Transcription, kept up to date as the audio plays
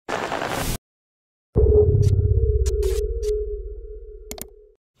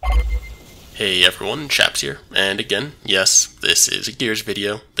Hey everyone, Chaps here, and again, yes, this is a Gears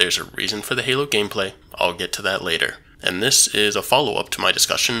video. There's a reason for the Halo gameplay, I'll get to that later. And this is a follow-up to my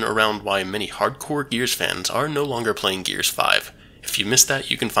discussion around why many hardcore Gears fans are no longer playing Gears 5. If you missed that,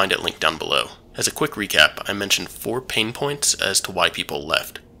 you can find it linked down below. As a quick recap, I mentioned 4 pain points as to why people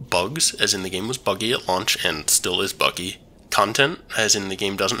left. Bugs, as in the game was buggy at launch and still is buggy. Content, as in the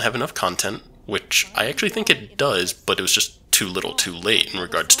game doesn't have enough content, which I actually think it does, but it was just too little too late in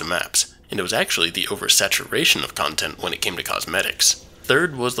regards to maps. And it was actually the oversaturation of content when it came to cosmetics.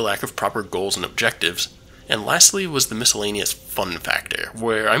 Third was the lack of proper goals and objectives. And lastly was the miscellaneous fun factor,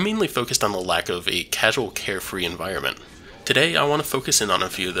 where I mainly focused on the lack of a casual, carefree environment. Today I want to focus in on a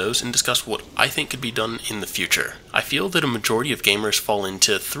few of those and discuss what I think could be done in the future. I feel that a majority of gamers fall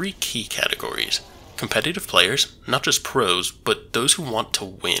into 3 key categories. Competitive players, not just pros, but those who want to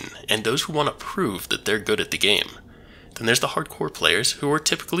win, and those who want to prove that they're good at the game. Then there's the hardcore players, who are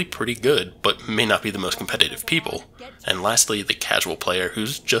typically pretty good, but may not be the most competitive people. And lastly, the casual player,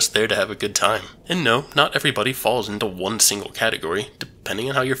 who's just there to have a good time. And no, not everybody falls into one single category. Depending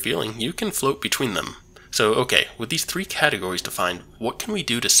on how you're feeling, you can float between them. So okay, with these 3 categories defined, what can we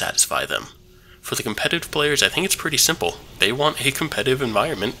do to satisfy them? For the competitive players, I think it's pretty simple. They want a competitive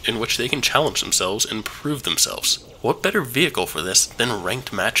environment in which they can challenge themselves and prove themselves. What better vehicle for this than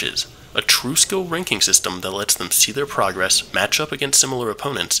ranked matches? A true skill ranking system that lets them see their progress, match up against similar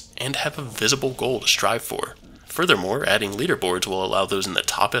opponents, and have a visible goal to strive for. Furthermore, adding leaderboards will allow those in the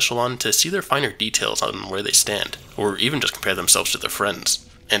top echelon to see their finer details on where they stand, or even just compare themselves to their friends.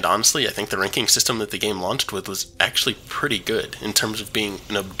 And honestly, I think the ranking system that the game launched with was actually pretty good in terms of being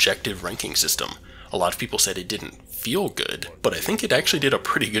an objective ranking system. A lot of people said it didn't feel good, but I think it actually did a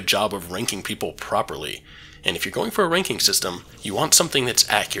pretty good job of ranking people properly. And if you're going for a ranking system, you want something that's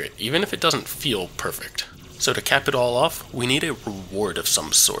accurate, even if it doesn't feel perfect. So to cap it all off, we need a reward of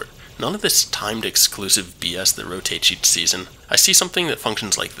some sort. None of this timed exclusive BS that rotates each season. I see something that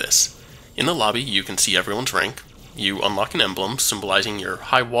functions like this. In the lobby, you can see everyone's rank. You unlock an emblem symbolizing your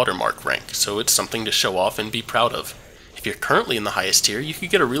high watermark rank, so it's something to show off and be proud of. If you're currently in the highest tier, you could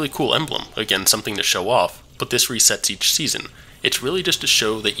get a really cool emblem, again something to show off, but this resets each season. It's really just to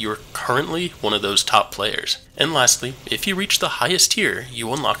show that you're currently one of those top players. And lastly, if you reach the highest tier,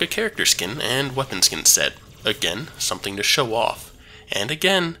 you unlock a character skin and weapon skin set. Again, something to show off. And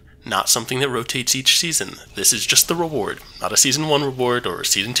again, not something that rotates each season. This is just the reward, not a Season 1 reward or a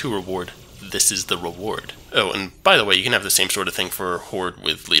Season 2 reward. This is the reward. Oh, and by the way, you can have the same sort of thing for Horde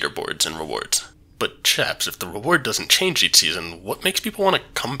with leaderboards and rewards. But chaps, if the reward doesn't change each season, what makes people want to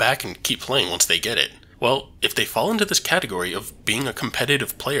come back and keep playing once they get it? Well, if they fall into this category of being a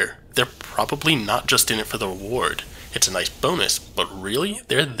competitive player, they're probably not just in it for the reward. It's a nice bonus, but really,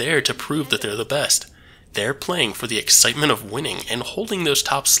 they're there to prove that they're the best. They're playing for the excitement of winning and holding those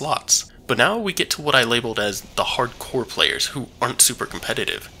top slots. But now we get to what I labeled as the hardcore players who aren't super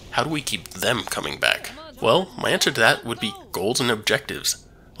competitive. How do we keep them coming back? Well, my answer to that would be goals and objectives.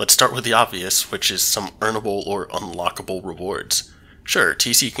 Let's start with the obvious, which is some earnable or unlockable rewards. Sure,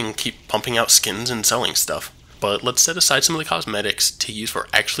 TC can keep pumping out skins and selling stuff, but let's set aside some of the cosmetics to use for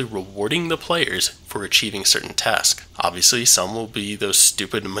actually rewarding the players for achieving certain tasks. Obviously, some will be those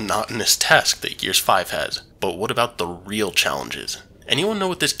stupid monotonous tasks that Gears 5 has, but what about the real challenges? Anyone know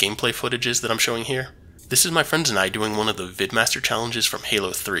what this gameplay footage is that I'm showing here? This is my friends and I doing one of the Vidmaster challenges from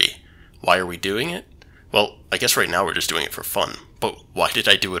Halo 3. Why are we doing it? Well, I guess right now we're just doing it for fun, but why did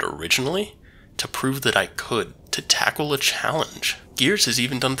I do it originally? To prove that I could, to tackle a challenge. Gears has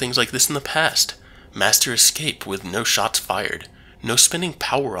even done things like this in the past. Master Escape with no shots fired, no spending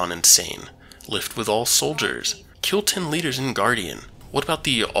power on Insane, Lift with all soldiers, kill 10 leaders in Guardian. What about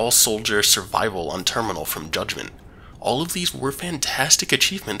the all-soldier survival on Terminal from Judgment? All of these were fantastic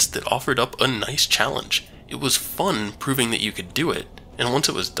achievements that offered up a nice challenge. It was fun proving that you could do it, and once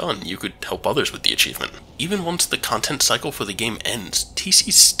it was done, you could help others with the achievement. Even once the content cycle for the game ends,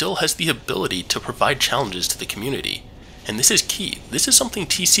 TC still has the ability to provide challenges to the community. And this is key. This is something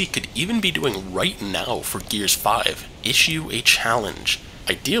TC could even be doing right now for Gears 5. Issue a challenge.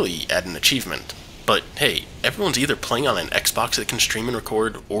 Ideally, add an achievement. But hey, everyone's either playing on an Xbox that can stream and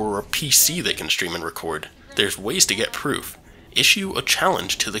record, or a PC that can stream and record. There's ways to get proof. Issue a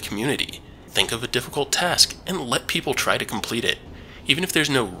challenge to the community. Think of a difficult task, and let people try to complete it. Even if there's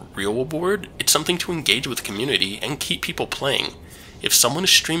no real reward, it's something to engage with the community and keep people playing. If someone is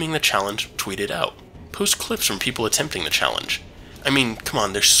streaming the challenge, tweet it out. Post clips from people attempting the challenge. I mean, come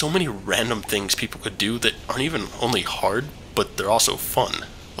on, there's so many random things people could do that aren't even only hard, but they're also fun.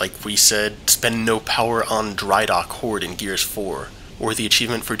 Like we said, spend no power on Dry Dock Horde in Gears 4, or the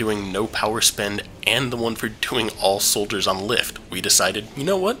achievement for doing no power spend and the one for doing all soldiers on Lift. We decided, you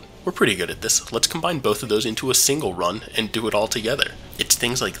know what? we're pretty good at this. Let's combine both of those into a single run and do it all together. It's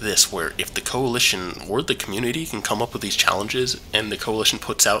things like this where if the coalition or the community can come up with these challenges and the coalition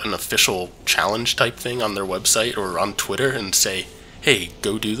puts out an official challenge type thing on their website or on Twitter and say, hey,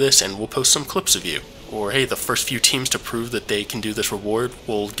 go do this and we'll post some clips of you. Or hey, the first few teams to prove that they can do this reward,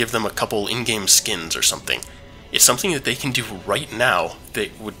 we'll give them a couple in-game skins or something. It's something that they can do right now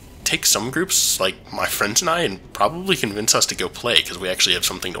that would take some groups, like my friends and I, and probably convince us to go play because we actually have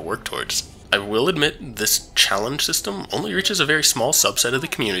something to work towards. I will admit this challenge system only reaches a very small subset of the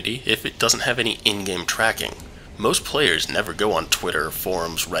community if it doesn't have any in-game tracking. Most players never go on Twitter,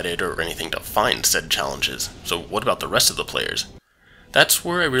 forums, Reddit, or anything to find said challenges, so what about the rest of the players? That's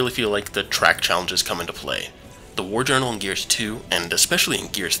where I really feel like the track challenges come into play. The War Journal in Gears 2, and especially in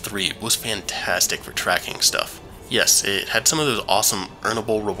Gears 3, was fantastic for tracking stuff. Yes, it had some of those awesome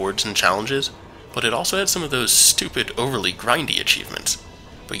earnable rewards and challenges, but it also had some of those stupid, overly grindy achievements.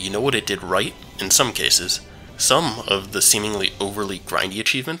 But you know what it did right, in some cases? Some of the seemingly overly grindy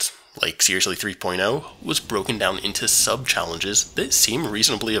achievements, like Seriously 3.0, was broken down into sub-challenges that seem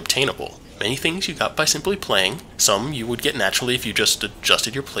reasonably obtainable. Many things you got by simply playing, some you would get naturally if you just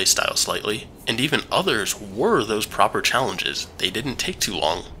adjusted your playstyle slightly, and even others were those proper challenges. They didn't take too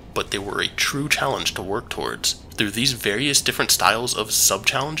long, but they were a true challenge to work towards. Through these various different styles of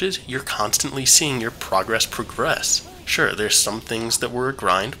sub-challenges, you're constantly seeing your progress progress. Sure, there's some things that were a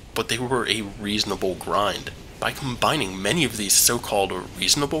grind, but they were a reasonable grind. By combining many of these so-called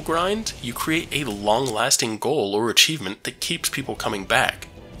reasonable grinds, you create a long-lasting goal or achievement that keeps people coming back.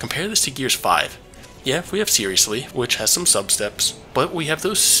 Compare this to Gears 5. Yeah, we have Seriously, which has some sub-steps, but we have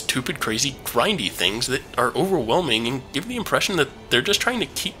those stupid, crazy, grindy things that are overwhelming and give the impression that they're just trying to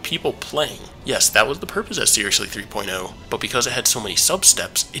keep people playing. Yes, that was the purpose of Seriously 3.0, but because it had so many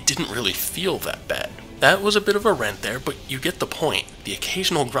sub-steps, it didn't really feel that bad. That was a bit of a rant there, but you get the point. The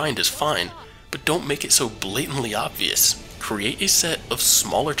occasional grind is fine, but don't make it so blatantly obvious. Create a set of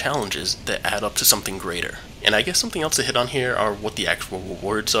smaller challenges that add up to something greater. And I guess something else to hit on here are what the actual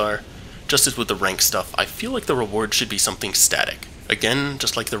rewards are. Just as with the rank stuff, I feel like the rewards should be something static. Again,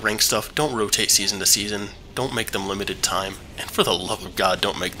 just like the rank stuff, don't rotate season to season, don't make them limited time, and for the love of God,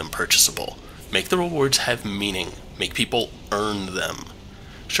 don't make them purchasable. Make the rewards have meaning, make people earn them.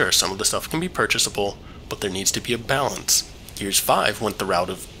 Sure, some of the stuff can be purchasable, but there needs to be a balance. Gears 5 went the route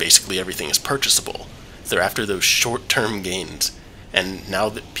of basically everything is purchasable. They're after those short-term gains, and now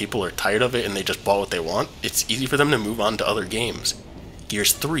that people are tired of it and they just bought what they want, it's easy for them to move on to other games.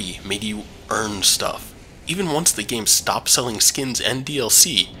 Gears 3 made you earn stuff. Even once the game stopped selling skins and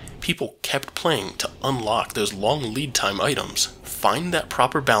DLC, people kept playing to unlock those long lead time items. Find that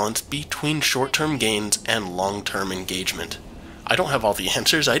proper balance between short-term gains and long-term engagement. I don't have all the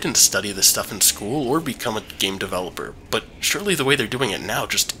answers, I didn't study this stuff in school or become a game developer, but surely the way they're doing it now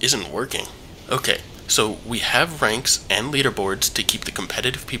just isn't working. Okay, so we have ranks and leaderboards to keep the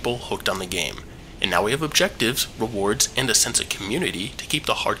competitive people hooked on the game. And now we have objectives, rewards, and a sense of community to keep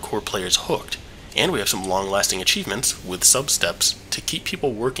the hardcore players hooked. And we have some long-lasting achievements with sub-steps to keep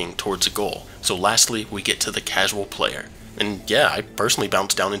people working towards a goal. So lastly, we get to the casual player. And yeah, I personally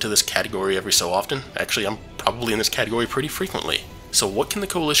bounce down into this category every so often. Actually, I'm probably in this category pretty frequently. So what can the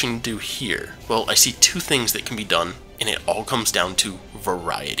Coalition do here? Well, I see two things that can be done, and it all comes down to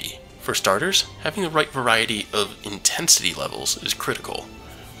variety. For starters, having the right variety of intensity levels is critical.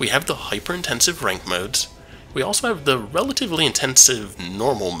 We have the hyper-intensive rank modes. We also have the relatively intensive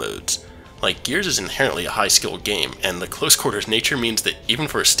normal modes. Like, Gears is inherently a high-skill game, and the close quarters nature means that even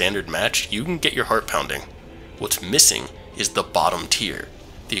for a standard match, you can get your heart pounding. What's missing is the bottom tier,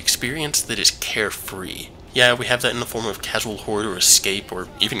 the experience that is carefree. Yeah, we have that in the form of casual horde or escape or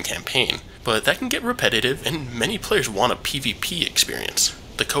even campaign, but that can get repetitive and many players want a PvP experience.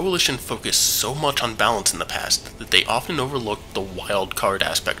 The Coalition focused so much on balance in the past that they often overlooked the wild card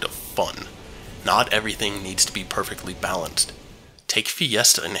aspect of fun. Not everything needs to be perfectly balanced. Take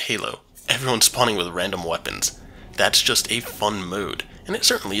Fiesta in Halo. Everyone's spawning with random weapons. That's just a fun mode, and it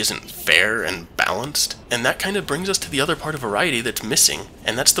certainly isn't fair and balanced. And that kind of brings us to the other part of variety that's missing,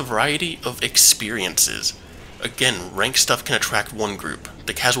 and that's the variety of experiences. Again, ranked stuff can attract one group,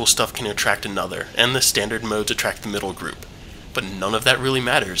 the casual stuff can attract another, and the standard modes attract the middle group. But none of that really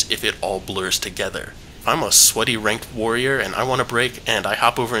matters if it all blurs together. If I'm a sweaty ranked warrior and I want a break and I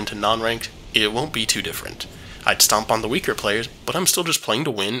hop over into non-ranked, it won't be too different. I'd stomp on the weaker players, but I'm still just playing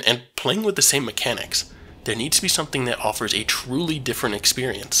to win and playing with the same mechanics. There needs to be something that offers a truly different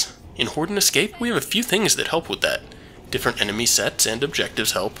experience. In Horde and Escape, we have a few things that help with that. Different enemy sets and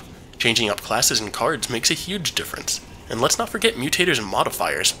objectives help. Changing up classes and cards makes a huge difference. And let's not forget mutators and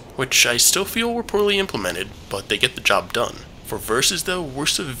modifiers, which I still feel were poorly implemented, but they get the job done. For versus though, we're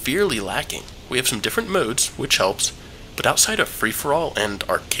severely lacking. We have some different modes, which helps, but outside of free-for-all and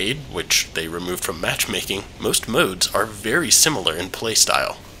arcade, which they removed from matchmaking, most modes are very similar in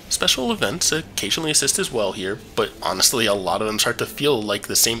playstyle. Special events occasionally assist as well here, but honestly a lot of them start to feel like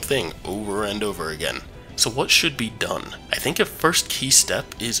the same thing over and over again. So what should be done? I think a first key step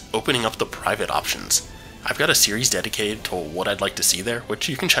is opening up the private options. I've got a series dedicated to what I'd like to see there, which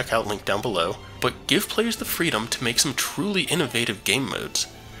you can check out linked down below, but give players the freedom to make some truly innovative game modes.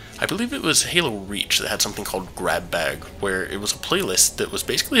 I believe it was Halo Reach that had something called Grab Bag, where it was a playlist that was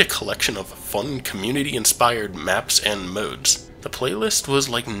basically a collection of fun, community-inspired maps and modes. The playlist was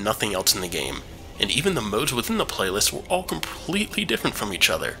like nothing else in the game, and even the modes within the playlist were all completely different from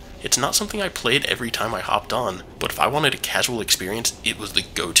each other. It's not something I played every time I hopped on, but if I wanted a casual experience, it was the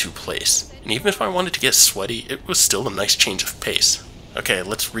go-to place. And even if I wanted to get sweaty, it was still a nice change of pace. Okay,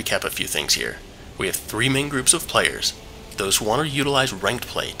 let's recap a few things here. We have 3 main groups of players. Those who want to utilize ranked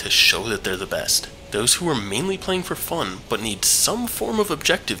play to show that they're the best. Those who are mainly playing for fun, but need some form of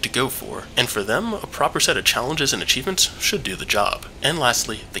objective to go for, and for them, a proper set of challenges and achievements should do the job. And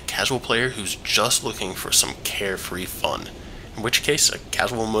lastly, the casual player who's just looking for some carefree fun, in which case a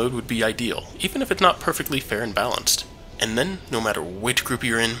casual mode would be ideal, even if it's not perfectly fair and balanced. And then, no matter which group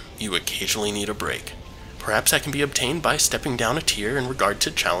you're in, you occasionally need a break. Perhaps that can be obtained by stepping down a tier in regard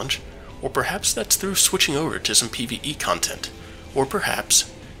to challenge, or perhaps that's through switching over to some PvE content, or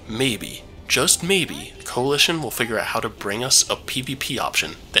perhaps, maybe, just maybe, the Coalition will figure out how to bring us a PvP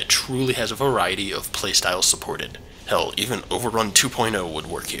option that truly has a variety of playstyles supported. Hell, even Overrun 2.0 would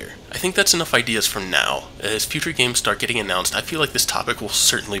work here. I think that's enough ideas for now. As future games start getting announced, I feel like this topic will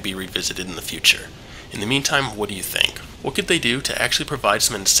certainly be revisited in the future. In the meantime, what do you think? What could they do to actually provide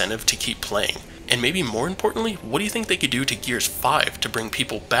some incentive to keep playing? And maybe more importantly, what do you think they could do to Gears 5 to bring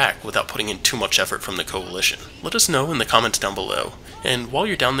people back without putting in too much effort from the Coalition? Let us know in the comments down below. And while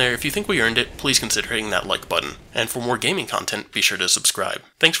you're down there, if you think we earned it, please consider hitting that like button. And for more gaming content, be sure to subscribe.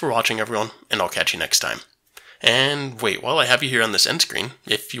 Thanks for watching everyone, and I'll catch you next time. And wait, while I have you here on this end screen,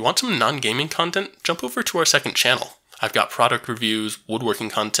 if you want some non-gaming content, jump over to our second channel. I've got product reviews, woodworking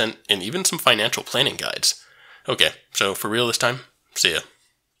content, and even some financial planning guides. Okay, so for real this time, see ya.